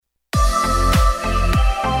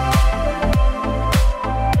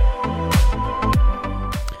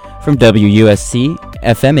From WUSC,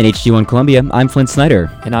 FM and HD1 Columbia, I'm Flint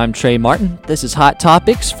Snyder. And I'm Trey Martin. This is Hot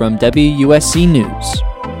Topics from WUSC News.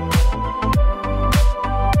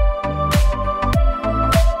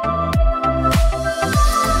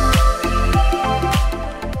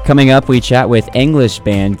 Coming up, we chat with English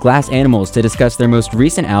band Glass Animals to discuss their most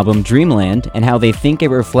recent album, Dreamland, and how they think it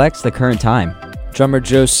reflects the current time. Drummer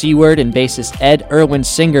Joe Seward and bassist Ed Erwin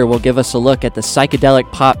Singer will give us a look at the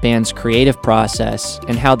psychedelic pop band's creative process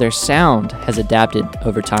and how their sound has adapted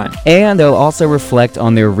over time. And they'll also reflect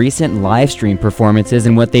on their recent live stream performances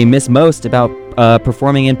and what they miss most about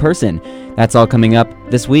performing in person. That's all coming up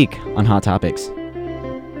this week on Hot Topics.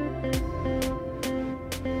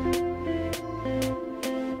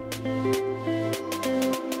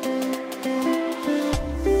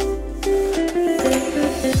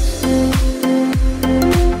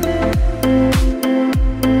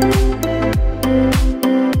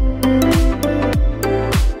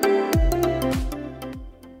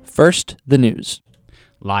 First, the news.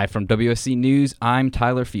 Live from WSC News, I'm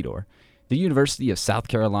Tyler Fedor. The University of South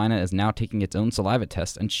Carolina is now taking its own saliva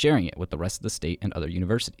test and sharing it with the rest of the state and other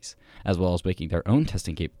universities, as well as making their own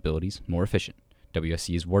testing capabilities more efficient.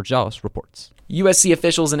 WSC's Ward Jollis reports. USC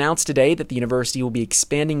officials announced today that the university will be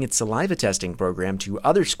expanding its saliva testing program to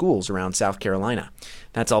other schools around South Carolina.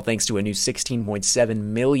 That's all thanks to a new $16.7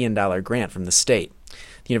 million grant from the state.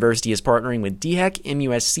 The university is partnering with DHEC,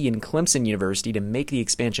 MUSC, and Clemson University to make the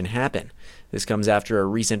expansion happen. This comes after a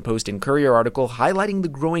recent Post and Courier article highlighting the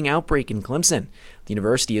growing outbreak in Clemson. The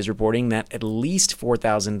university is reporting that at least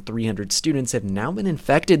 4,300 students have now been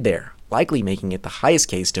infected there, likely making it the highest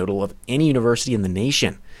case total of any university in the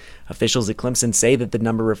nation. Officials at Clemson say that the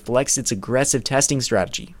number reflects its aggressive testing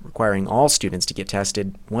strategy, requiring all students to get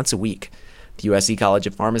tested once a week. The USC College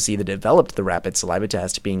of Pharmacy that developed the rapid saliva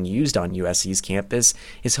test being used on USC's campus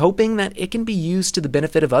is hoping that it can be used to the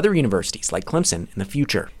benefit of other universities like Clemson in the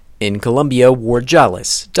future. In Columbia, Ward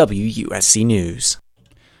Jollis, WUSC News.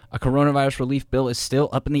 A coronavirus relief bill is still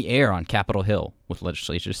up in the air on Capitol Hill, with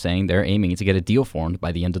legislators saying they're aiming to get a deal formed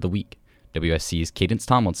by the end of the week. WSC's Cadence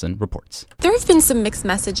Tomlinson reports. There have been some mixed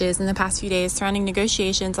messages in the past few days surrounding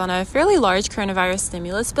negotiations on a fairly large coronavirus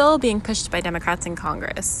stimulus bill being pushed by Democrats in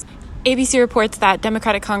Congress. ABC reports that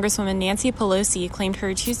Democratic Congresswoman Nancy Pelosi claimed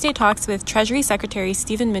her Tuesday talks with Treasury Secretary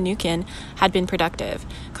Stephen Mnuchin had been productive.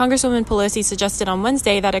 Congresswoman Pelosi suggested on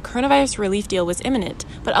Wednesday that a coronavirus relief deal was imminent,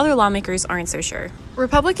 but other lawmakers aren't so sure.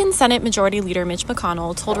 Republican Senate Majority Leader Mitch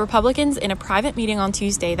McConnell told Republicans in a private meeting on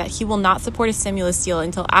Tuesday that he will not support a stimulus deal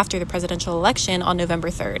until after the presidential election on November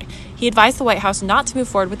 3rd. He advised the White House not to move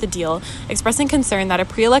forward with the deal, expressing concern that a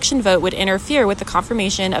pre-election vote would interfere with the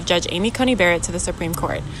confirmation of Judge Amy Coney Barrett to the Supreme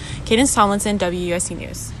Court. Cadence Tomlinson, WUSC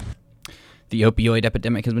News. The opioid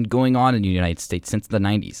epidemic has been going on in the United States since the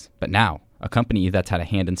 90s, but now a company that's had a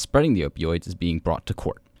hand in spreading the opioids is being brought to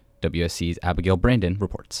court. WSC's Abigail Brandon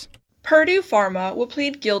reports. Purdue Pharma will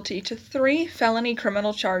plead guilty to 3 felony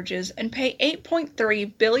criminal charges and pay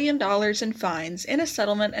 $8.3 billion in fines in a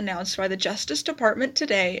settlement announced by the Justice Department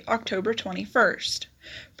today, October 21st.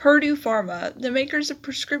 Purdue Pharma, the makers of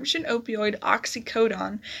prescription opioid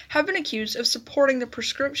oxycodone, have been accused of supporting the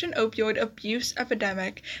prescription opioid abuse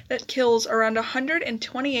epidemic that kills around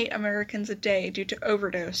 128 Americans a day due to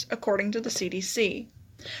overdose, according to the CDC.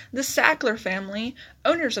 The Sackler family,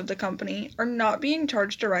 owners of the company, are not being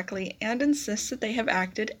charged directly and insist that they have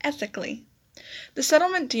acted ethically. The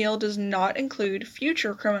settlement deal does not include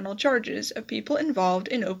future criminal charges of people involved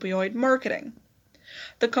in opioid marketing.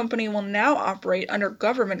 The company will now operate under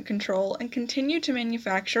government control and continue to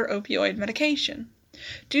manufacture opioid medication.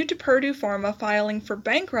 Due to Purdue Pharma filing for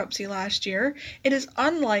bankruptcy last year, it is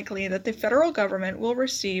unlikely that the federal government will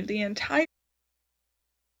receive the entire.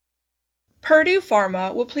 Purdue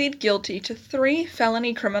Pharma will plead guilty to 3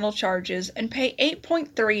 felony criminal charges and pay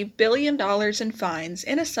 $8.3 billion in fines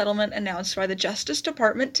in a settlement announced by the Justice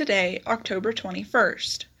Department today, October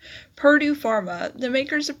 21st. Purdue Pharma, the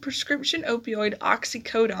makers of prescription opioid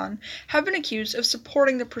oxycodone, have been accused of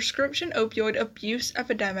supporting the prescription opioid abuse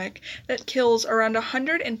epidemic that kills around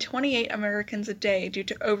 128 Americans a day due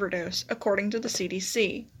to overdose, according to the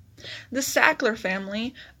CDC. The Sackler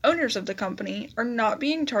family, owners of the company, are not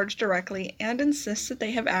being charged directly and insist that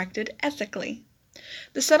they have acted ethically.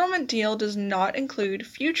 The settlement deal does not include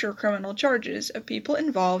future criminal charges of people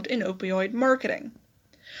involved in opioid marketing.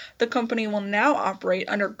 The company will now operate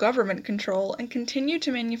under government control and continue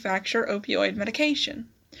to manufacture opioid medication.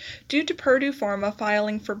 Due to Purdue Pharma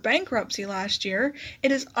filing for bankruptcy last year,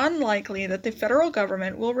 it is unlikely that the federal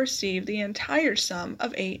government will receive the entire sum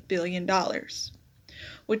of $8 billion.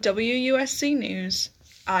 With WUSC News,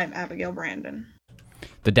 I'm Abigail Brandon.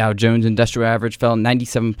 The Dow Jones Industrial Average fell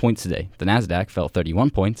 97 points today. The Nasdaq fell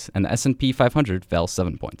 31 points, and the S&P 500 fell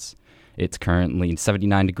 7 points. It's currently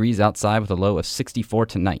 79 degrees outside with a low of 64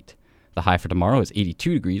 tonight. The high for tomorrow is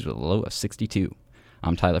 82 degrees with a low of 62.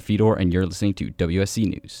 I'm Tyler Fedor, and you're listening to WSC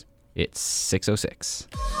News. It's 6:06.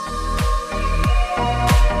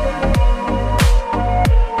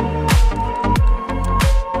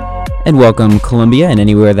 And welcome, Columbia, and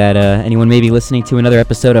anywhere that anyone may be listening to another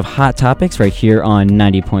episode of Hot Topics right here on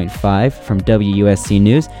 90.5 from WUSC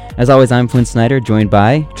News. As always, I'm Flynn Snyder, joined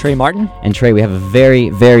by Trey Martin. And Trey, we have a very,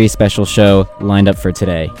 very special show lined up for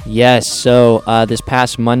today. Yes, so this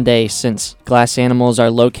past Monday, since Glass Animals are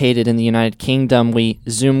located in the United Kingdom, we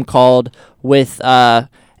Zoom called with Ed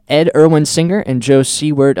Erwin Singer and Joe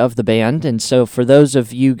Seward of the band. And so for those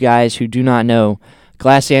of you guys who do not know,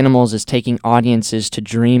 Glass Animals is taking audiences to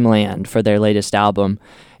Dreamland for their latest album.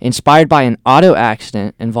 Inspired by an auto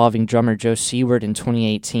accident involving drummer Joe Seward in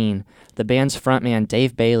 2018, the band's frontman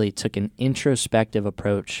Dave Bailey took an introspective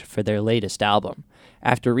approach for their latest album.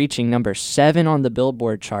 After reaching number 7 on the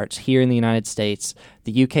Billboard charts here in the United States,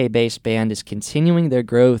 the UK-based band is continuing their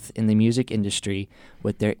growth in the music industry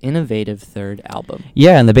with their innovative third album.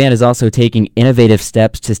 Yeah, and the band is also taking innovative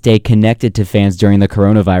steps to stay connected to fans during the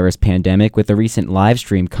coronavirus pandemic with a recent live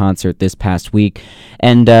stream concert this past week.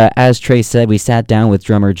 And as Trey said, we sat down with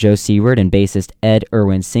drummer Joe Seward and bassist Ed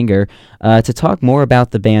Erwin Singer to talk more about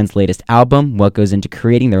the band's latest album, what goes into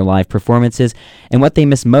creating their live performances, and what they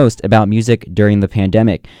miss most about music during the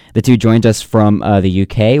pandemic. The two joined us from the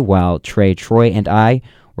UK, while Trey, Troy, and I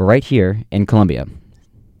were right here in Columbia.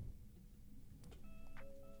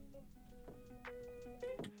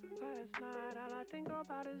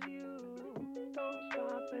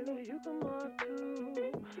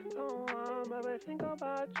 Think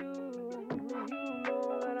about you, you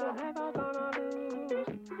know that I never gonna lose.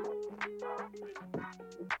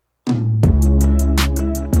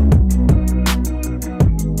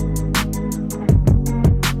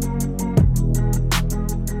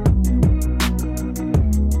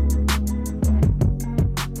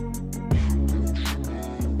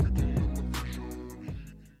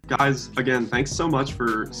 Guys, again, thanks so much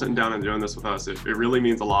for sitting down and doing this with us. It really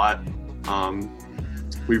means a lot.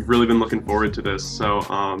 We've really been looking forward to this. So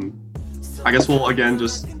I guess we'll, again,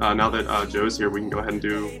 just now that Joe's here, we can go ahead and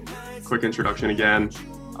do a quick introduction again,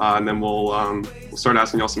 and then we'll start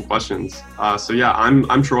asking y'all some questions. So yeah,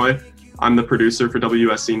 I'm Troy. I'm the producer for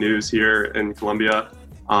WSC News here in Columbia.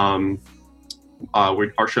 Our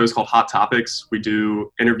show is called Hot Topics. We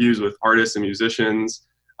do interviews with artists and musicians,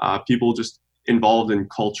 people just involved in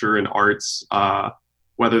culture and arts,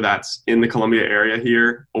 whether that's in the Columbia area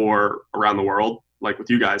here or around the world, like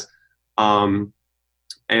with you guys. And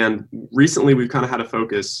recently we've kind of had a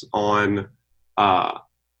focus on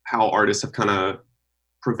how artists have kind of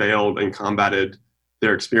prevailed and combated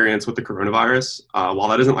their experience with the coronavirus. While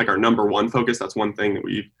that isn't like our number one focus, that's one thing that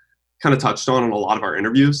we've kind of touched on in a lot of our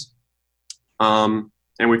interviews. And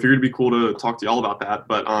we figured it'd be cool to talk to y'all about that.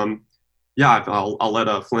 But yeah, I'll let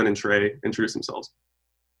Flynn and Trey introduce themselves.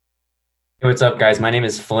 Hey, what's up, guys? My name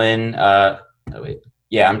is Flynn.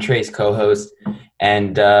 I'm Trey's co-host.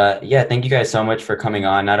 And thank you guys so much for coming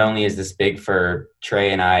on. Not only is this big for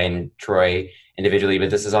Trey and I and Troy individually, but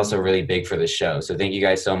this is also really big for the show. So thank you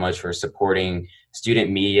guys so much for supporting student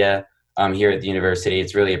media here at the university.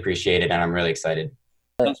 It's really appreciated, and I'm really excited.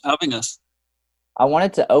 Thanks for having us. I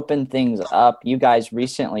wanted to open things up. You guys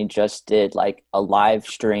recently just did like a live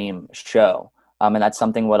stream show. And that's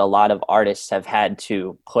something what a lot of artists have had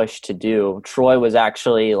to push to do. Troy was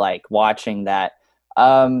actually like watching that.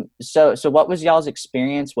 So what was y'all's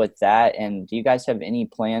experience with that? And do you guys have any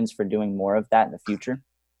plans for doing more of that in the future?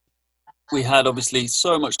 We had obviously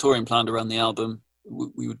so much touring planned around the album.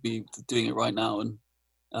 We would be doing it right now,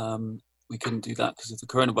 and we couldn't do that because of the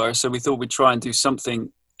coronavirus. So we thought we'd try and do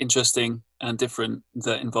something interesting and different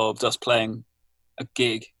that involved us playing a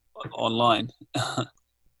gig online.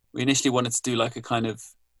 We initially wanted to do like a kind of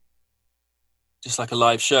just like a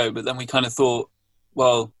live show, but then we kind of thought,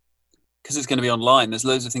 well, because it's going to be online, there's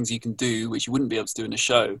loads of things you can do which you wouldn't be able to do in a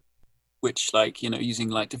show, which like, you know, using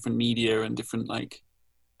like different media and different like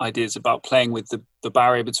ideas about playing with the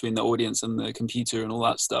barrier between the audience and the computer and all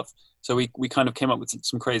that stuff. So we kind of came up with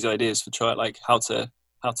some crazy ideas for try like how to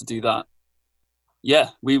do that. Yeah,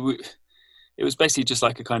 it was basically just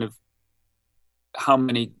like a kind of how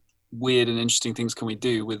many weird and interesting things can we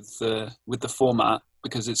do with the format,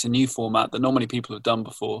 because it's a new format that not many people have done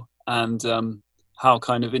before, and how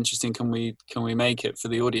kind of interesting can we make it for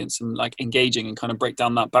the audience and like engaging and kind of break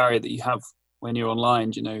down that barrier that you have when you're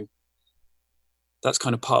online, you know, that's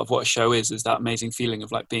kind of part of what a show is that amazing feeling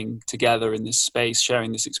of like being together in this space,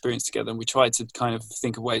 sharing this experience together. And we tried to kind of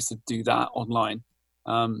think of ways to do that online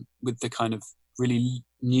with the kind of really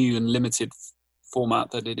new and limited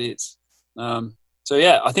format that it is. So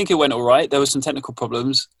yeah, I think it went all right. There were some technical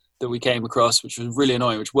problems that we came across, which was really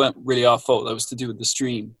annoying, which weren't really our fault. That was to do with the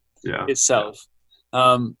stream itself.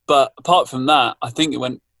 But apart from that, I think it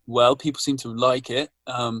went well. People seem to like it.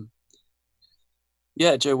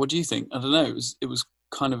 Yeah, Joe, what do you think? I don't know. It was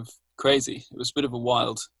kind of crazy. It was a bit of a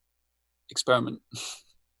wild experiment.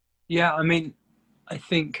 Yeah, I mean, I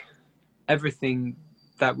think everything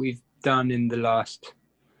that we've done in the last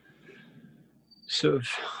sort of,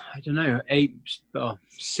 I don't know,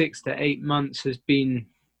 6 to 8 months has been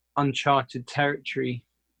uncharted territory.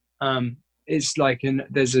 It's like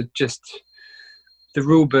the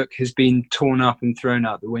rule book has been torn up and thrown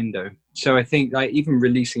out the window. So I think like even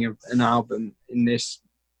releasing an album in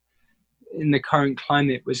the current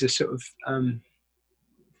climate was a sort of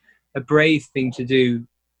a brave thing to do,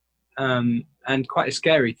 and quite a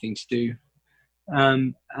scary thing to do.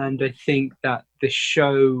 And I think that the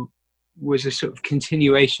show was a sort of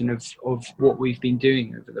continuation of what we've been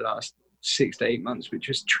doing over the last 6 to 8 months, which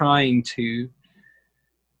was trying to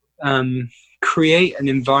create an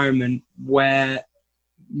environment where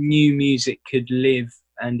new music could live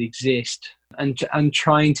and exist, and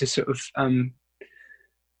trying to sort of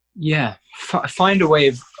find a way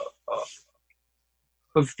of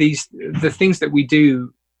the things that we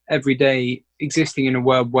do every day existing in a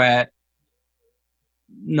world where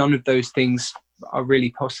none of those things are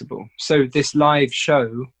really possible. So this live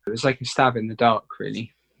show, it was like a stab in the dark,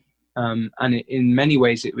 really. And in many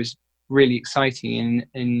ways it was really exciting,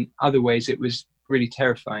 in other ways it was really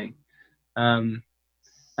terrifying.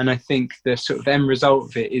 And I think the sort of end result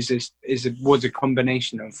of it was a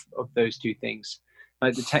combination of those two things.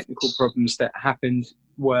 Like the technical problems that happened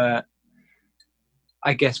were,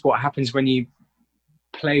 I guess, what happens when you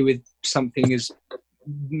play with something as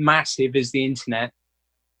massive as the internet.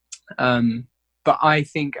 But I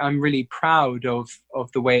think I'm really proud of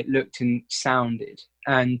the way it looked and sounded,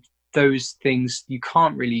 and those things you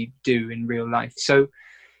can't really do in real life. So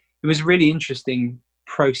it was a really interesting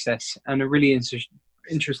process and a really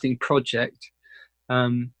interesting project.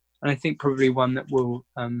 And I think probably one that will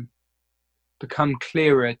become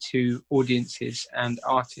clearer to audiences and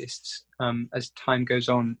artists as time goes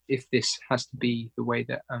on, if this has to be the way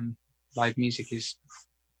that live music is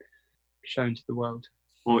shown to the world.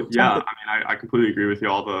 Well, yeah, I mean, I completely agree with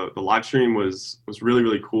y'all. The live stream was really,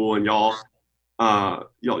 really cool, and y'all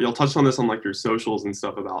touched on this on like your socials and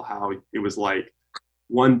stuff about how it was like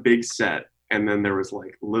one big set, and then there was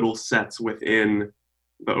like little sets within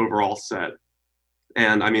the overall set.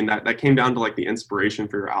 And I mean, that came down to like the inspiration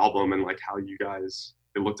for your album and like how you guys,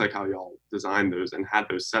 it looked like how y'all designed those and had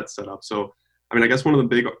those sets set up. So, I mean, I guess one of the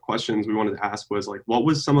big questions we wanted to ask was like, what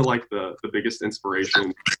was some of like the biggest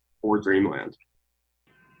inspiration for Dreamland?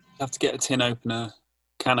 You have to get a can opener,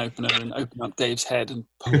 and open up Dave's head and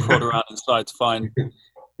prod around inside to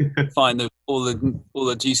find all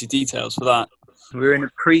the juicy details for that. We're in a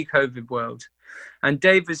pre-COVID world, and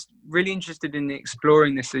Dave was really interested in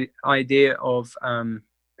exploring this idea of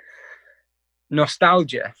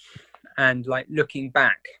nostalgia and like looking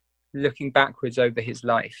backwards over his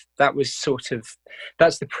life. That's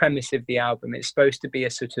the premise of the album. It's supposed to be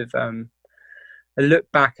a sort of a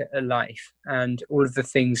look back at a life and all of the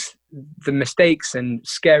things, the mistakes and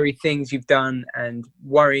scary things you've done, and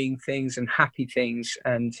worrying things and happy things,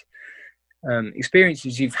 and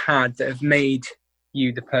experiences you've had that have made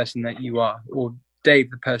you the person that you are, or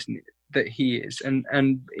Dave the person that he is. And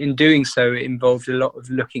in doing so, it involved a lot of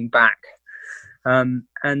looking back. And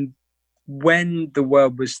when the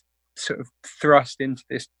world was sort of thrust into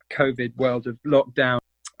this COVID world of lockdown,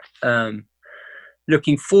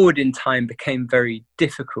 looking forward in time became very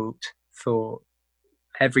difficult for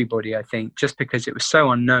everybody, I think, just because it was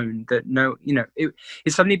so unknown that it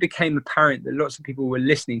suddenly became apparent that lots of people were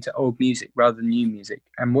listening to old music rather than new music,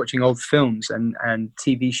 and watching old films and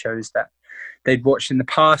TV shows that they'd watched in the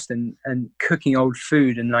past, and cooking old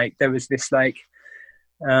food. And like there was this like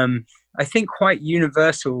I think quite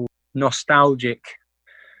universal nostalgic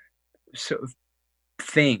sort of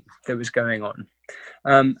thing that was going on,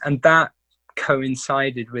 and that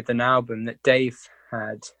coincided with an album that Dave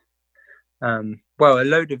had, a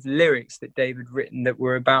load of lyrics that Dave had written that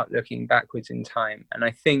were about looking backwards in time. And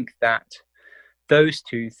I think that those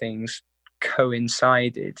two things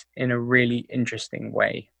coincided in a really interesting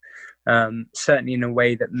way, certainly in a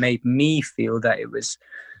way that made me feel that it was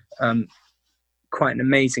quite an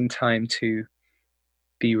amazing time to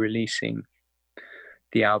be releasing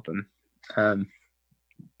the album.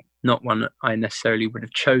 not one that I necessarily would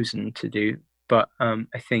have chosen to do, but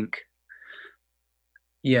I think,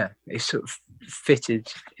 yeah, it sort of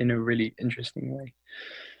fitted in a really interesting way.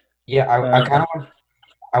 Yeah,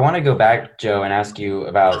 I want to go back, Joe, and ask you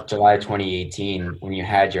about July 2018 when you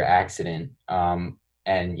had your accident,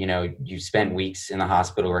 and you spent weeks in the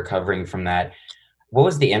hospital recovering from that. What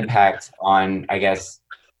was the impact on, I guess,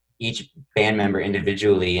 each band member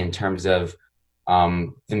individually in terms of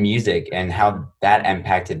the music and how that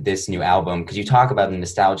impacted this new album? Because you talk about the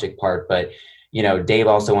nostalgic part, but Dave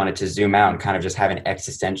also wanted to zoom out and kind of just have an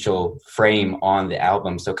existential frame on the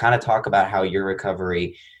album. So kind of talk about how your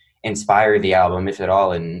recovery inspired the album, if at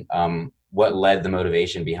all, and what led the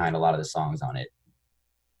motivation behind a lot of the songs on it.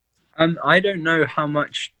 I don't know how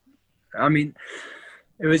much. I mean,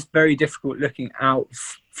 it was very difficult looking out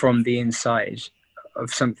from the inside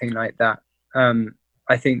of something like that.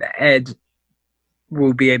 I think that Ed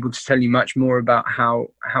will be able to tell you much more about how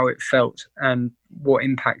it felt and what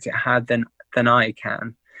impact it had than I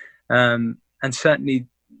can. And certainly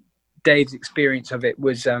Dave's experience of it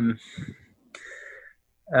was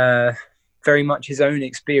very much his own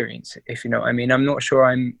experience, if you know what I mean. I'm not sure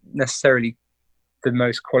I'm necessarily the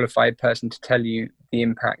most qualified person to tell you the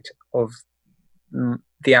impact of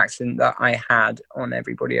the accident that I had on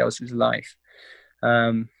everybody else's life,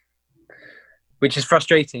 which is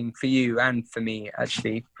frustrating for you and for me,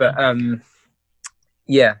 actually. But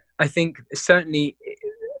yeah, I think certainly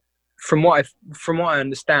from what I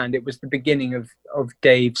understand, it was the beginning of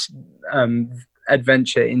Dave's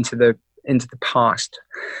adventure into the past,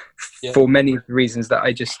 for many of the reasons that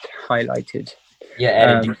I just highlighted. Yeah,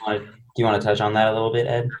 Ed, do you want to touch on that a little bit,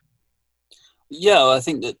 Ed? Yeah, I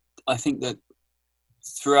think that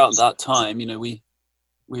throughout that time, we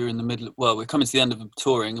were in the middle. Well, we're coming to the end of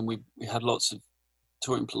touring, and we had lots of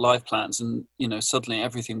touring live plans, and suddenly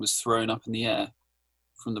everything was thrown up in the air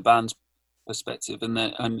from the band's perspective,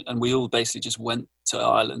 and we all basically just went to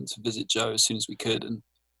Ireland to visit Joe as soon as we could and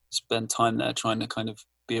spend time there trying to kind of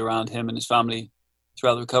be around him and his family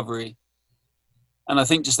throughout the recovery. And I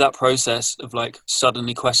think just that process of like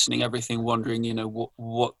suddenly questioning everything, wondering,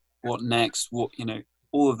 what next,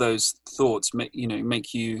 all of those thoughts make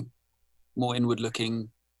you more inward looking,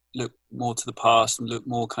 look more to the past and look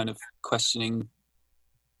more kind of questioning,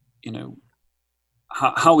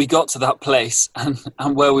 how we got to that place and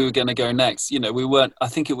where we were going to go next. I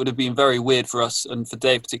think it would have been very weird for us and for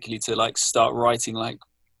Dave particularly to like start writing like,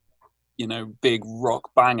 big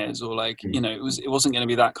rock bangers or like, it wasn't going to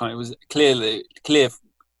be that kind. It was clearly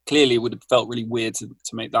it would have felt really weird to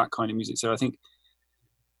make that kind of music. So I think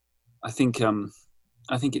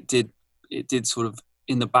it did sort of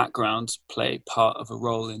in the background play part of a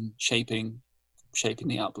role in shaping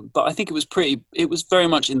the album. But I think it was very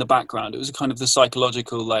much in the background. It was kind of the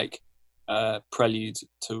psychological like prelude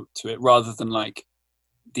to it, rather than like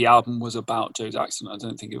the album was about Joe's accident. I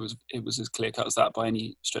don't think it was as clear cut as that by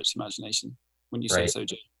any stretch of imagination, when you say so,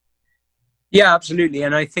 Joe. Yeah, absolutely.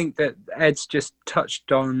 And I think that Ed's just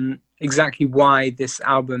touched on exactly why this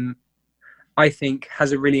album, I think,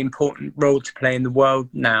 has a really important role to play in the world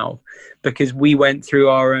now, because we went through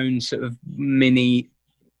our own sort of mini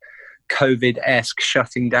COVID-esque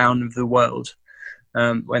shutting down of the world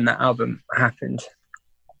when that album happened.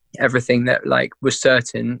 Everything that like was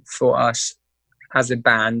certain for us as a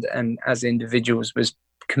band and as individuals was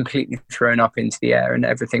completely thrown up into the air, and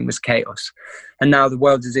everything was chaos. And now the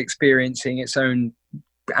world is experiencing its own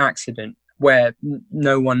accident where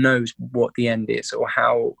no one knows what the end is or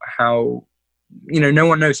how no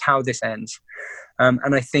one knows how this ends.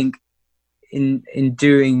 And I think in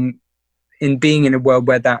being in a world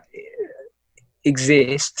where that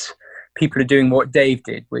exists, people are doing what Dave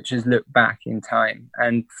did, which is look back in time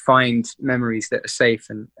and find memories that are safe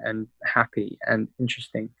and happy and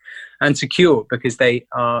interesting and secure, because they're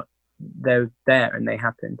there and they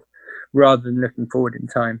happened, rather than looking forward in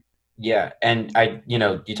time. Yeah, and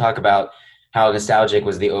you talk about how nostalgic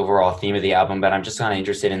was the overall theme of the album, but I'm just kind of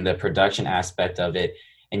interested in the production aspect of it.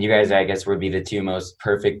 And you guys, I guess, would be the two most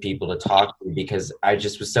perfect people to talk to, because I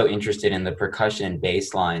just was so interested in the percussion and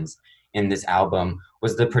bass lines in this album.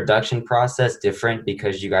 Was the production process different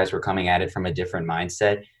because you guys were coming at it from a different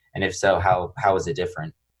mindset? And if so, how was it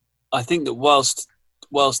different? I think that whilst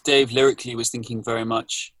Dave lyrically was thinking very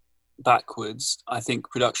much backwards, I think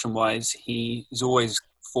production-wise he is always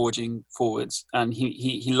forging forwards, and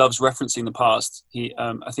he loves referencing the past.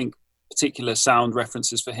 I think particular sound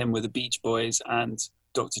references for him were the Beach Boys and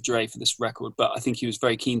Dr. Dre for this record, but I think he was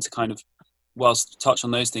very keen to kind of, whilst touch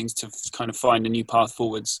on those things, to kind of find a new path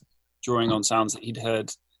forwards, drawing on sounds that he'd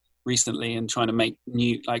heard recently and trying to make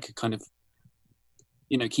new, like a kind of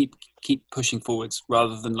keep pushing forwards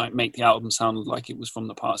rather than like make the album sound like it was from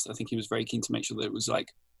the past. I think he was very keen to make sure that it was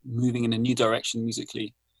like moving in a new direction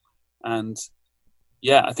musically. And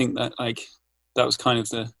yeah, I think that like that was kind of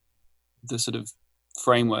the sort of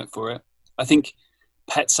framework for it. I think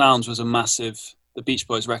Pet Sounds was the Beach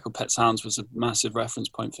Boys record Pet Sounds was a massive reference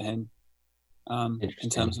point for him, in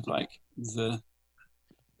terms of like the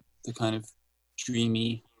kind of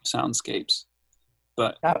dreamy soundscapes.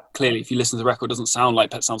 But clearly, if you listen to the record, it doesn't sound like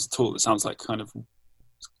Pet Sounds at all. It sounds like kind of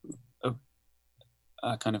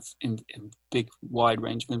a kind of in big, wide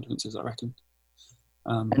range of influences, I reckon.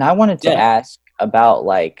 And I wanted to ask about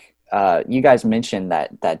like, you guys mentioned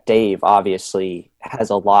that Dave obviously has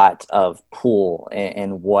a lot of pull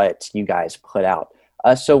in what you guys put out.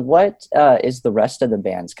 So what is the rest of the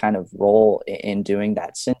band's kind of role in doing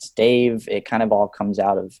that? Since Dave, it kind of all comes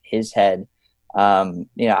out of his head. I'm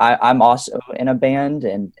also in a band,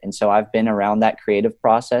 and so I've been around that creative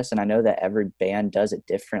process, and I know that every band does it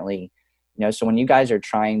differently. So when you guys are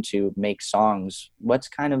trying to make songs, what's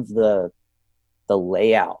kind of the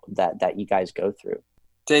layout that you guys go through?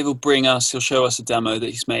 Dave will he'll show us a demo that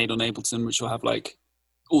he's made on Ableton, which will have like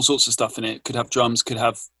all sorts of stuff in it. Could have drums, could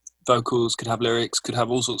have vocals, could have lyrics, could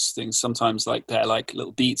have all sorts of things. Sometimes like they're like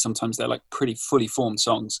little beats, sometimes they're like pretty fully formed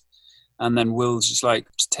songs. And then we'll just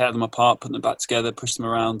tear them apart, put them back together, push them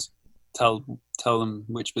around, tell them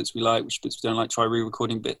which bits we like, which bits we don't like, try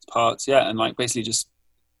re-recording parts. Yeah, and like basically just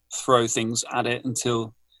throw things at it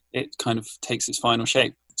until it kind of takes its final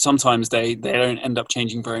shape. Sometimes they don't end up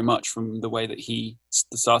changing very much from the way that he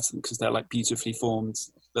started them, because they're like beautifully formed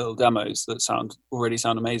little demos that already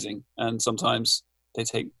sound amazing. And sometimes they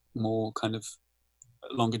take more kind of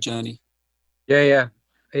a longer journey. Yeah,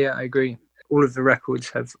 I agree. All of the records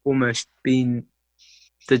have almost been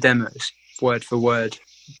the demos, word for word,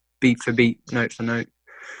 beat for beat, note for note.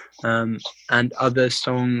 And other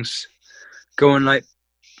songs go on like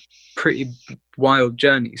pretty wild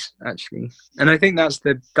journeys, actually. And I think that's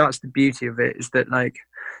the beauty of it, is that like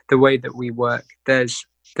the way that we work, there's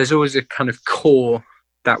always a kind of core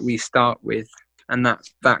that we start with, and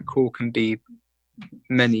that core can be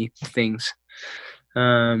many things.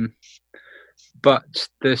 But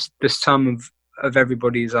the sum of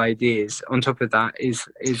everybody's ideas on top of that is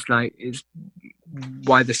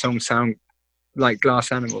why the songs sound like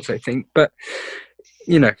Glass Animals, I think. But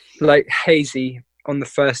like Hazy on the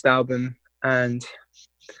first album and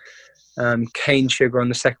Cane Sugar on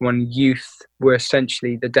the second one, Youth were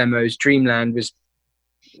essentially the demos. Dreamland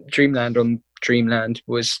on Dreamland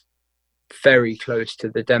was very close to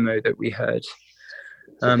the demo that we heard.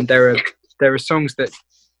 There are songs that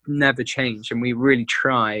never change, and we really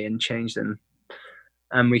try and change them,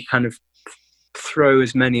 and we kind of throw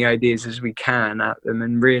as many ideas as we can at them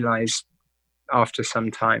and realize after some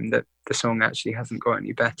time that the song actually hasn't got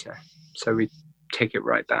any better, so we take it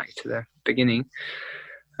right back to the beginning.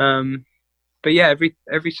 But yeah,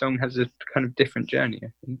 every song has a kind of different journey, I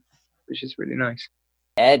think, which is really nice.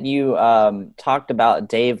 Ed, you talked about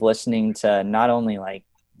Dave listening to not only like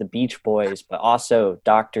the Beach Boys but also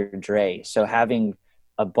Dr. Dre, so having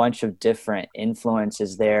a bunch of different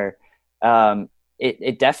influences there.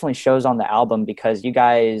 It definitely shows on the album, because you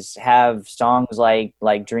guys have songs like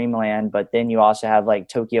Dreamland, but then you also have like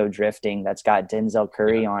Tokyo Drifting that's got Denzel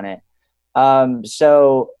Curry on it.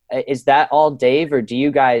 So is that all Dave, or do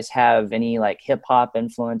you guys have any like hip hop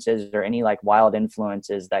influences or any like wild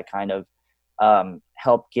influences that kind of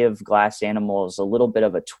help give Glass Animals a little bit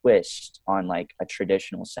of a twist on like a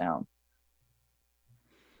traditional sound?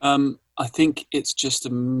 I think it's just,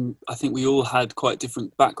 I think we all had quite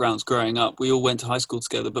different backgrounds growing up. We all went to high school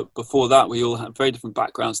together, but before that, we all had very different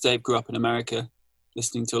backgrounds. Dave grew up in America,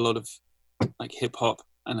 listening to a lot of like hip hop.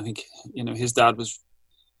 And I think, his dad was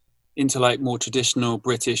into like more traditional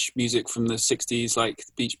British music from the 60s, like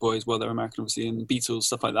the Beach Boys, well, they're American, obviously, and Beatles,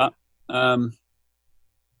 stuff like that.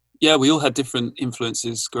 Yeah, we all had different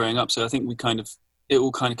influences growing up. So I think it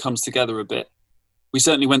all kind of comes together a bit. We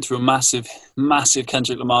certainly went through a massive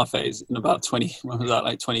Kendrick Lamar phase in about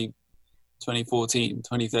 2014,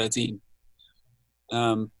 2013.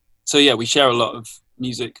 So yeah, we share a lot of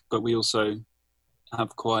music, but we also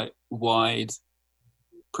have quite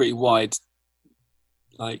pretty wide,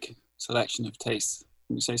 like selection of tastes.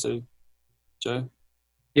 Can you say so, Joe?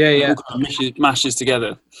 Yeah. It all kind of mashes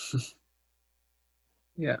together.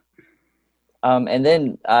 Yeah. And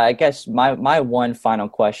then I guess my one final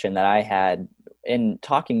question that I had in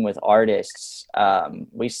talking with artists,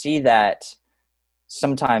 we see that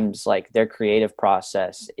sometimes like their creative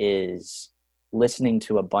process is listening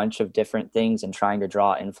to a bunch of different things and trying to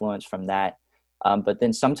draw influence from that. But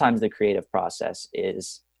then sometimes the creative process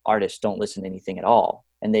is artists don't listen to anything at all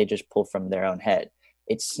and they just pull from their own head.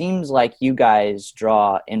 It seems like you guys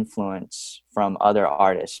draw influence from other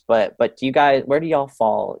artists, but do you guys, where do y'all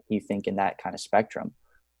fall, you think, in that kind of spectrum?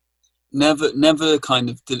 Never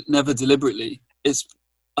deliberately.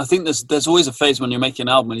 I think there's always a phase when you're making an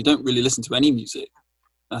album and you don't really listen to any music.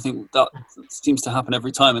 I think that seems to happen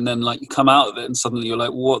every time, and then like you come out of it and suddenly you're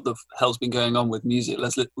like, what the hell's been going on with music?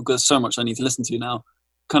 We've got so much I need to listen to now.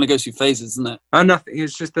 Kind of goes through phases, isn't it? Oh, nothing.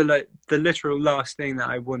 It's just the literal last thing that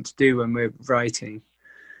I want to do when we're writing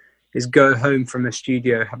is go home from a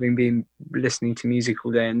studio having been listening to music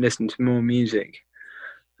all day and listen to more music.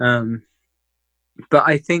 But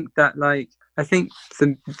I think that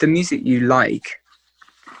the music you like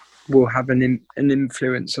will have an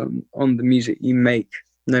influence on the music you make,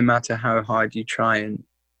 no matter how hard you try and,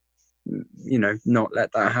 you know, not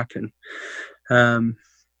let that happen. I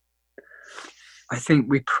think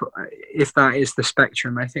if that is the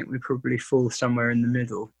spectrum, I think we probably fall somewhere in the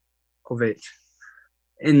middle of it.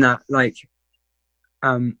 In that, like,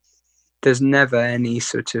 there's never any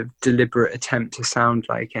sort of deliberate attempt to sound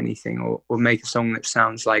like anything or make a song that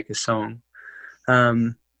sounds like a song.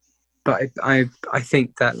 But I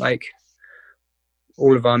think that, like,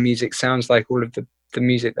 all of our music sounds like all of the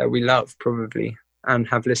music that we love, probably, and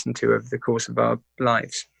have listened to over the course of our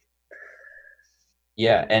lives.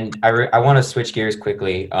 Yeah, and I want to switch gears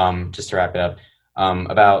quickly, just to wrap it up,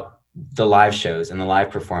 about the live shows and the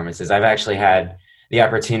live performances. I've actually had the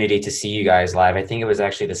opportunity to see you guys live. I think it was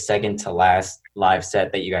actually the second to last live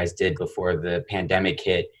set that you guys did before the pandemic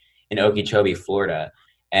hit in Okeechobee, Florida.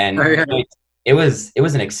 And it was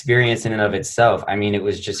an experience in and of itself. I mean, it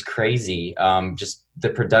was just crazy. Just the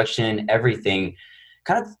production, everything.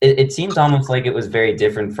 Kind of, it seems almost like it was very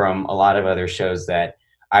different from a lot of other shows that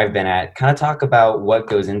I've been at. Kind of talk about what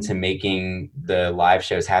goes into making the live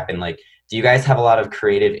shows happen. Like, do you guys have a lot of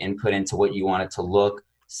creative input into what you want it to look,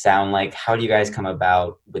 sound like? How do you guys come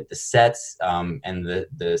about with the sets and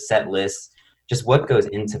the set lists? Just what goes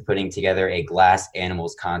into putting together a Glass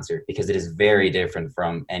Animals concert, because it is very different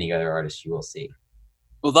from any other artist you will see.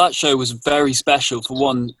 Well, that show was very special for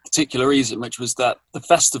one particular reason, which was that the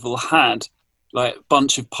festival had like a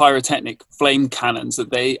bunch of pyrotechnic flame cannons that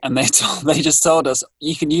they just told us,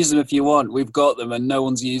 you can use them if you want. We've got them and no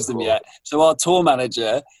one's used them yet. So our tour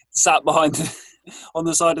manager sat behind on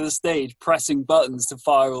the side of the stage pressing buttons to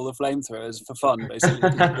fire all the flamethrowers for fun, basically.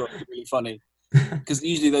 It was really funny. Because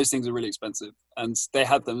usually those things are really expensive, and they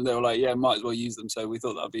had them and they were like, yeah, might as well use them. So we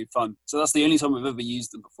thought that would be fun. So that's the only time we've ever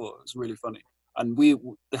used them before. It was really funny. And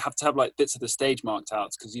they have to have like bits of the stage marked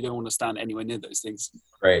out because you don't want to stand anywhere near those things.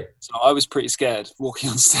 Right. So I was pretty scared walking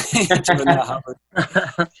on stage when that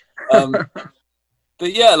happened.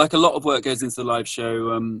 But yeah, like a lot of work goes into the live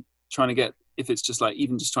show, trying to get, if it's just like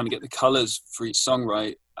even just trying to get the colors for each song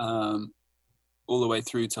right, all the way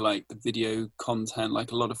through to like the video content.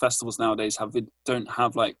 Like a lot of festivals nowadays don't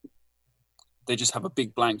have like, they just have a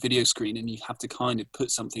big blank video screen and you have to kind of put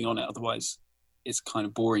something on it. Otherwise it's kind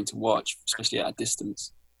of boring to watch, especially at a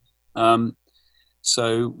distance.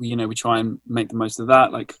 So, you know, we try and make the most of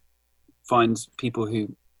that, like find people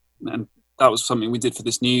who, and that was something we did for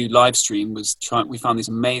this new live stream, was we found these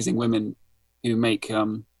amazing women who make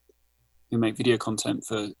video content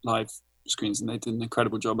for live screens, and they did an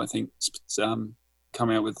incredible job, I think,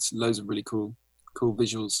 coming out with loads of really cool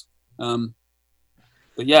visuals.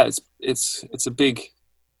 But yeah, it's a big,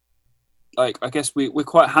 like, I guess we're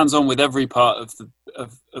quite hands-on with every part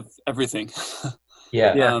of everything.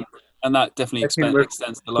 Yeah. And that definitely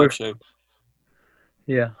extends the live show.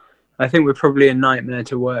 Yeah, I think we're probably a nightmare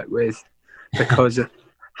to work with because of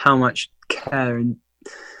how much care and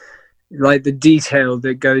like the detail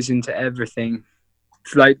that goes into everything.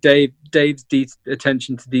 Like Dave's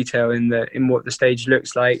attention to detail in what the stage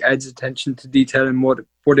looks like, Ed's attention to detail in what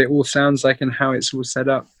it all sounds like and how it's all set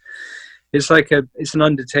up. It's like it's an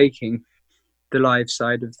undertaking, the live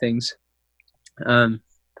side of things,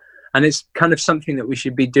 and it's kind of something that we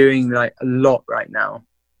should be doing like a lot right now,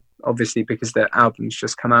 obviously, because the album's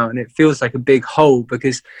just come out and it feels like a big hole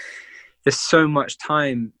because there's so much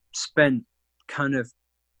time spent kind of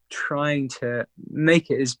trying to make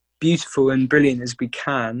it as beautiful and brilliant as we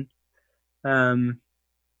can,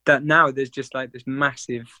 that now there's just like this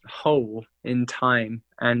massive hole in time.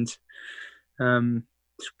 And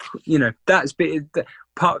you know, that's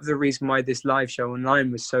part of the reason why this live show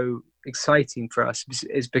online was so exciting for us,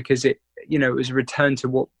 is because it, you know, it was a return to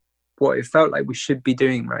what it felt like we should be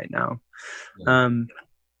doing right now.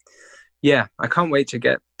 Yeah, I can't wait to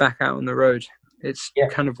get back out on the road. It's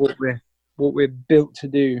kind of what we're built to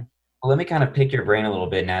do. Well, let me kind of pick your brain a little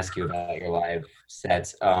bit and ask you about your live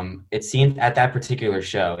sets. It seemed at that particular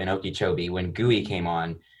show in Okeechobee, when Gooey came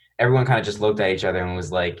on, everyone kind of just looked at each other and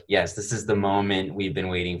was like, yes, this is the moment we've been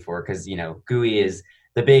waiting for, because, you know, Gooey is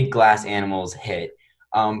the big Glass Animals hit.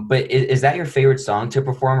 But is that your favorite song to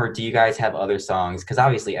perform, or do you guys have other songs? Because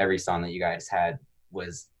obviously every song that you guys had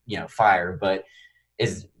was, you know, fire, but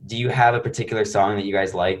do you have a particular song that you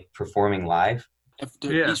guys like performing live?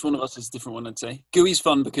 Each one of us is a different one, I'd say. Gooey's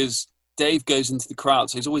fun because Dave goes into the crowd,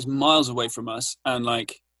 so he's always miles away from us, and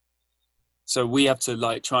like, so we have to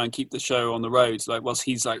like try and keep the show on the road. Like, whilst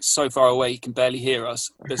he's like so far away, he can barely hear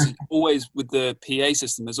us. There's always, with the PA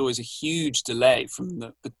system, there's always a huge delay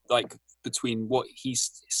from between what he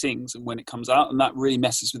sings and when it comes out, and that really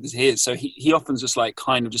messes with his ears. So he often just like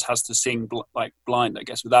kind of just has to sing blind, I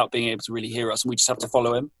guess, without being able to really hear us, and we just have to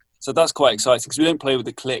follow him. So that's quite exciting because we don't play with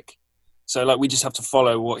a click. So like we just have to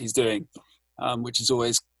follow what he's doing, which is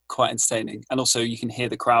always quite entertaining. And also you can hear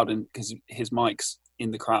the crowd, and because his mic's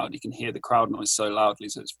in the crowd, you can hear the crowd noise so loudly,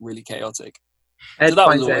 so it's really chaotic. Ed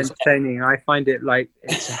finds it entertaining. I find it like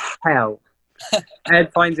it's hell.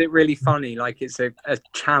 Ed finds it really funny, like it's a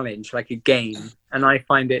challenge, like a game, and I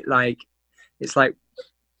find it like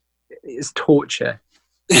it's torture.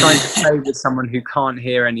 Trying to play with someone who can't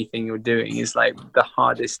hear anything you're doing is like the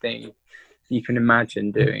hardest thing you can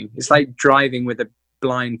imagine doing. It's like driving with a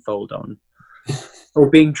blindfold on, or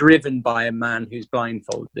being driven by a man who's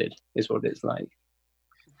blindfolded is what it's like.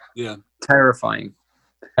 Yeah, terrifying.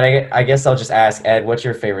 And I guess I'll just ask Ed, what's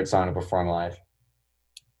your favorite song to perform live?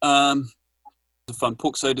 The fun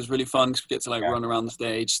Pork Soda is really fun because we get to like run around the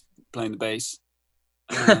stage playing the bass.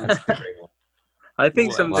 I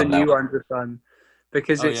think some of the new ones are fun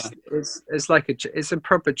because it's like it's a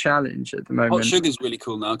proper challenge at the moment. Hot Sugar's really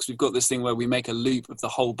cool now because we've got this thing where we make a loop of the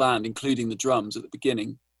whole band, including the drums at the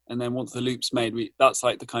beginning, and then once the loop's made, that's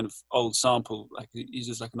like the kind of old sample, like it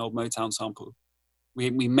uses like an old Motown sample. We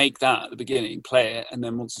make that at the beginning, play it, and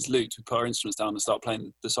then once it's looped, we put our instruments down and start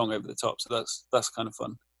playing the song over the top. So that's kind of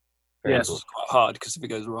fun. Yes. It's quite hard because if it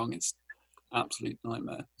goes wrong, it's absolute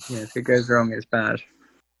nightmare. Yeah, if it goes wrong, it's bad.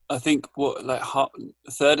 I think a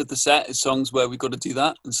third of the set is songs where we've got to do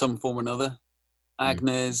that in some form or another.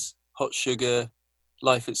 Agnes, Hot Sugar,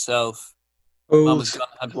 Life Itself. Mama's Gun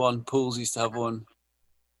had one. Pools used to have one.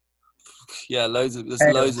 Yeah, there's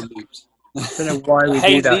loads of loops. I don't know why we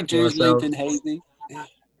do that. Drew's looping Hazy.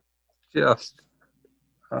 Just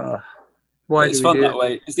why it's fun that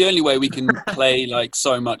way. It's the only way we can play like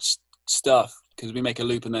so much stuff because we make a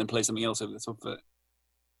loop and then play something else over the top of it.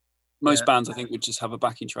 Most bands, I think, would just have a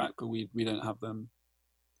backing track, but we don't have them.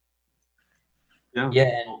 Yeah,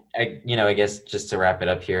 and I guess just to wrap it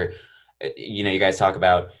up here, you guys talk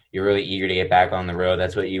about you're really eager to get back on the road.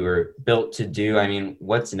 That's what you were built to do. I mean,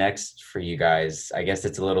 what's next for you guys? I guess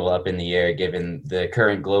it's a little up in the air given the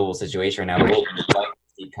current global situation right now. What would you like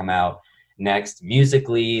to see come out next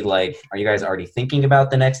musically? Like, are you guys already thinking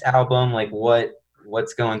about the next album? Like,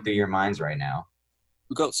 what's going through your minds right now?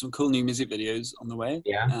 We've got some cool new music videos on the way.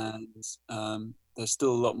 Yeah. And there's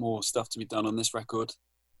still a lot more stuff to be done on this record.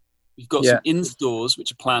 We've got some in-stores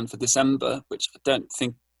which are planned for December, which I don't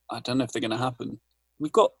know if they're going to happen.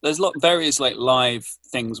 There's various like live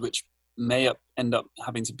things which may end up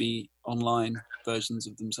having to be online versions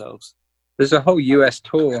of themselves. There's a whole US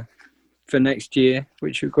tour for next year,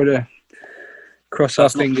 which we've got to cross our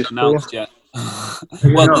fingers for. Announced yet.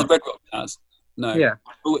 Well, the Red Rock has. No. Yeah.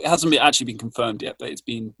 It hasn't actually been confirmed yet, but it's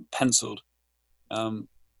been penciled.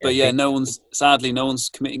 But yeah, no one's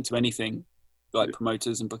committing to anything, like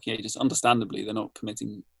promoters and booking agents. Understandably, they're not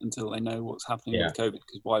committing until they know what's happening with COVID.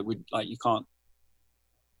 Because why would you can't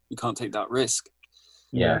take that risk.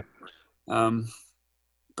 Yeah.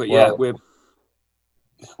 But yeah, we're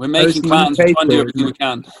making plans. We're trying to do everything we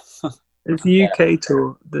can. It's the UK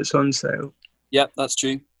tour that's on sale. Yeah, that's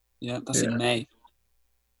true. Yeah, that's in May.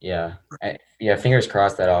 Yeah. Fingers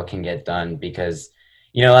crossed that all can get done because,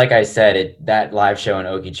 like I said, that live show in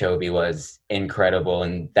Okeechobee was incredible.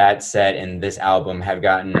 And that set and this album have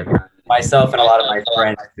gotten myself and a lot of my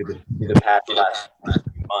friends through the past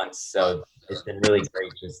few months. So it's been really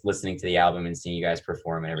great just listening to the album and seeing you guys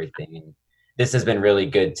perform and everything. And this has been really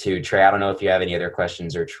good too. Trey, I don't know if you have any other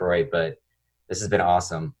questions, or Troy, but this has been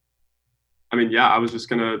awesome. I mean, I was just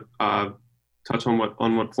gonna touch on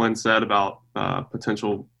what Flynn said about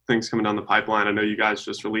potential things coming down the pipeline. I know you guys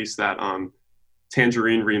just released that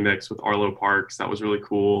Tangerine remix with Arlo Parks. That was really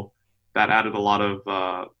cool. That added a lot of,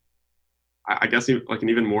 I guess, like an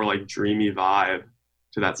even more like dreamy vibe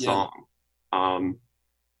to that song.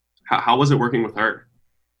 How was it working with her?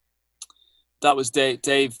 That was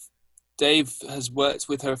Dave. Dave has worked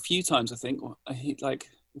with her a few times, I think.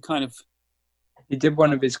 kind of. He did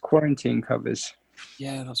one of his quarantine covers.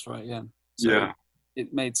 Yeah, that's right. Yeah. So Yeah.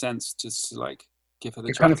 It made sense just to like give her the.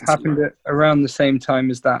 It kind of happened around the same time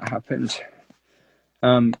as that happened.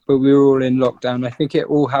 But we were all in lockdown. I think it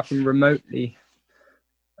all happened remotely,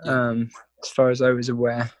 as far as I was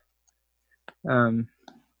aware.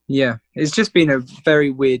 Yeah, it's just been a very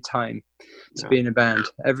weird time to be in a band.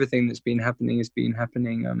 Everything that's been happening has been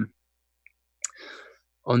happening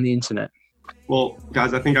on the internet. Well,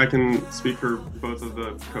 guys, I think I can speak for both of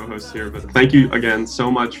the co-hosts here, but thank you again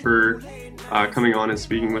so much for coming on and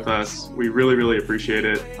speaking with us. We really, really appreciate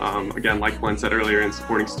it. Again, like Glenn said earlier, in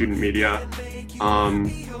supporting student media.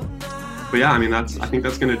 But yeah, I mean, I think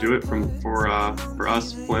that's going to do it for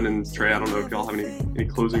us, Flynn and Trey. I don't know if y'all have any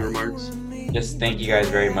closing remarks. Just thank you guys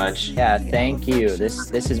very much. Yeah, thank you. This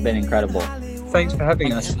has been incredible. Thanks for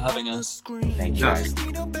having us. Thank you guys.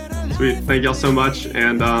 Sweet. Thank y'all so much.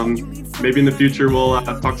 And maybe in the future we'll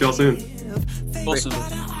talk to y'all soon. Awesome.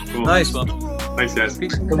 Cool. Nice. Thanks, guys.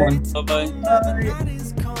 Come on. Bye-bye.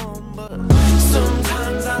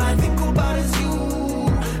 Sometimes all I think about is you.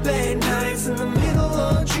 Late nights in the